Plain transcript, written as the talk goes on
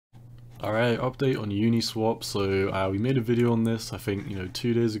Alright, update on Uniswap. So we made a video on this, I think,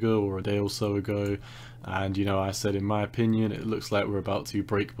 2 days ago or a day or so ago, and I said in my opinion it looks like we're about to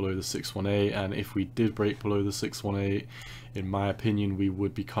break below the 618, and if we did break below the 618, in my opinion we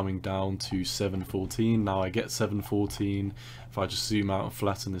would be coming down to 714. Now I get 714. If I just zoom out and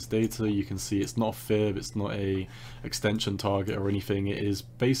flatten this data, you can see it's not a fib, it's not a extension target or anything. It is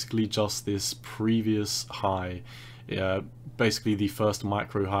basically just this previous high, basically the first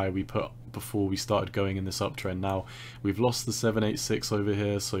micro high we put before we started going in this uptrend. Now we've lost the 786 over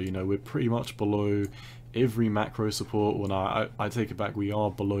here, so we're pretty much below every macro support. Well, now I take it back, we are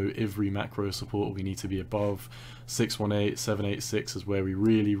below every macro support. We need to be above 618. 786 is where we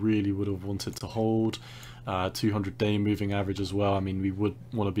really would have wanted to hold. 200-day moving average as well. I mean, we would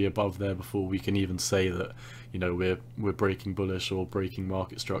want to be above there before we can even say that we're breaking bullish or breaking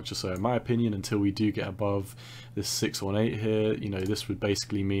market structure. So in my opinion, until we do get above this 618 here, this would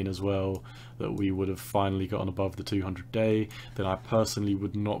basically mean as well that we would have finally gotten above the 200-day. Then I personally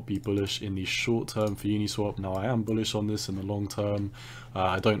would not be bullish in the short term for Uniswap. Now I am bullish on this in the long term.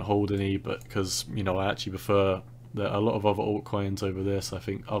 I don't hold any, but because I actually prefer a lot of other altcoins over this. I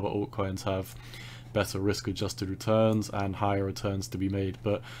think other altcoins have better risk-adjusted returns and higher returns to be made,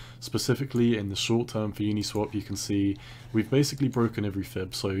 but specifically in the short term for Uniswap, you can see we've basically broken every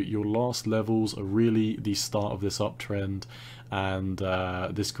fib. So your last levels are really the start of this uptrend, and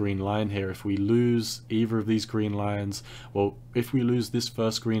this green line here, if we lose either of these green lines, well, if we lose this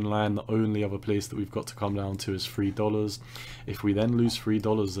first green line, the only other place that we've got to come down to is $3. If we then lose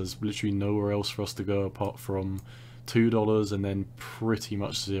 $3, there's literally nowhere else for us to go apart from $2 and then pretty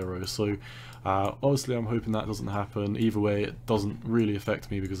much zero. So obviously I'm hoping that doesn't happen. Either way, it doesn't really affect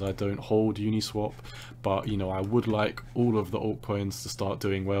me because I don't hold Uniswap, but I would like all of the altcoins to start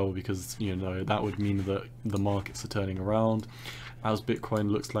doing well, because that would mean that the markets are turning around. As Bitcoin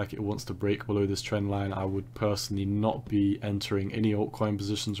looks like it wants to break below this trend line, I would personally not be entering any altcoin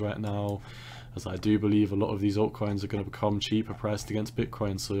positions right now, as I do believe a lot of these altcoins are going to become cheaper priced against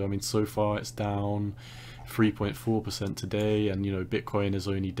Bitcoin. So I mean, so far it's down 3.4% today, and Bitcoin is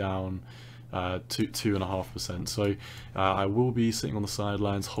only down 2.5%. So I will be sitting on the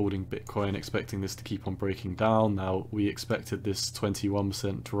sidelines holding Bitcoin, expecting this to keep on breaking down. Now we expected this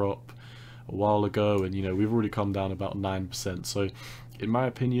 21% drop a while ago, and we've already come down about 9%. So in my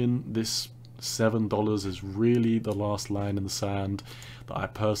opinion, this $7 is really the last line in the sand that I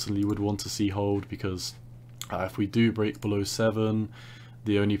personally would want to see hold, because if we do break below 7,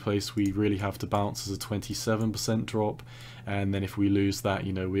 the only place we really have to bounce is a 27% drop, and then if we lose that,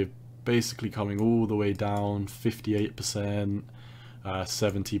 we're basically coming all the way down 58%,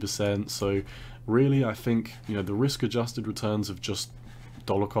 70%. So really, I think the risk-adjusted returns of just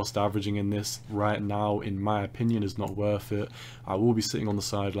dollar cost averaging in this right now, in my opinion, is not worth it. I will be sitting on the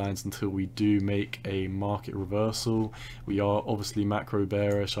sidelines until we do make a market reversal. We are obviously macro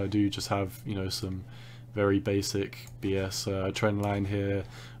bearish. I do just have some very basic BS trend line here,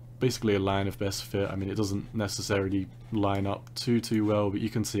 basically a line of best fit. I mean, it doesn't necessarily line up too well, but you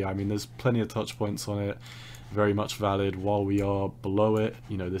can see, I mean, there's plenty of touch points on it, very much valid. While we are below it,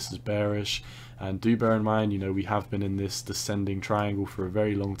 this is bearish. And do bear in mind, we have been in this descending triangle for a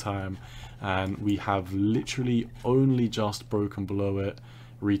very long time, and we have literally only just broken below it,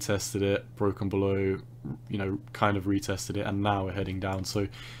 retested it, broken below, kind of retested it, and now we're heading down. So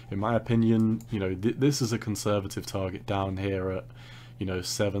in my opinion, this is a conservative target down here at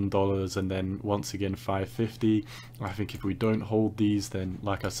 $7, and then once again $5.50. I think if we don't hold these, then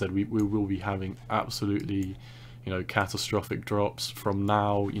like I said, we will be having absolutely catastrophic drops. From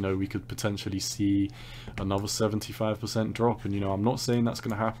now, we could potentially see another 75% drop, and I'm not saying that's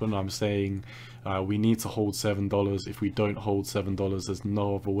going to happen. I'm saying we need to hold $7. If we don't hold $7, there's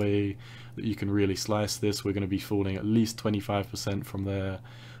no other way that you can really slice this. We're going to be falling at least 25% from there.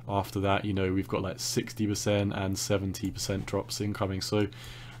 After that, we've got like 60% and 70% drops incoming. So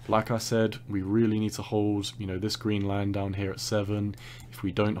like I said, we really need to hold this green line down here at 7. If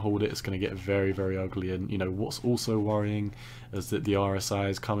we don't hold it, it's going to get very ugly. And what's also worrying is that the RSI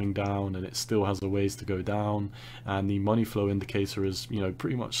is coming down, and it still has a ways to go down, and the money flow indicator is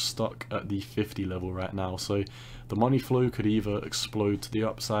pretty much stuck at the 50 level right now. So the money flow could either explode to the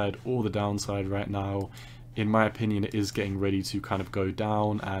upside or the downside right now. In my opinion, it is getting ready to kind of go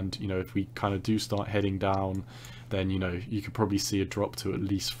down, and if we kind of do start heading down, then you could probably see a drop to at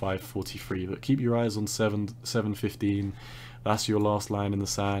least 543. But keep your eyes on 715. That's your last line in the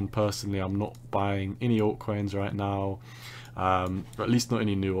sand. Personally, I'm not buying any altcoins right now, or at least not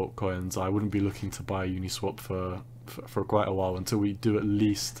any new altcoins. I wouldn't be looking to buy Uniswap for quite a while, until we do at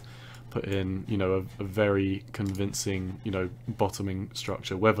least put in, you know, a very convincing, you know, bottoming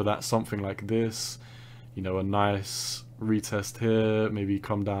structure, whether that's something like this, you know, a nice retest here, maybe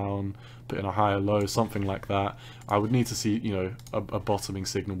come down, put in a higher low, something like that. I would need to see, you know, a bottoming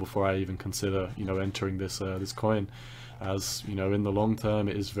signal before I even consider, you know, entering this this coin, as you know, in the long term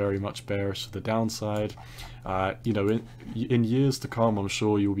it is very much bearish to the downside. You know, in years to come, I'm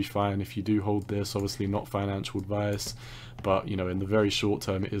sure you'll be fine if you do hold this. Obviously not financial advice, but you know, in the very short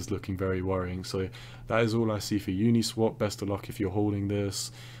term it is looking very worrying. So that is all I see for Uniswap. Best of luck if you're holding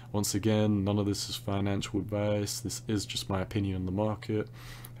this. Once again, none of this is financial advice. This is just my opinion on the market,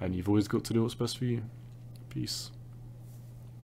 and you've always got to do what's best for you. Peace.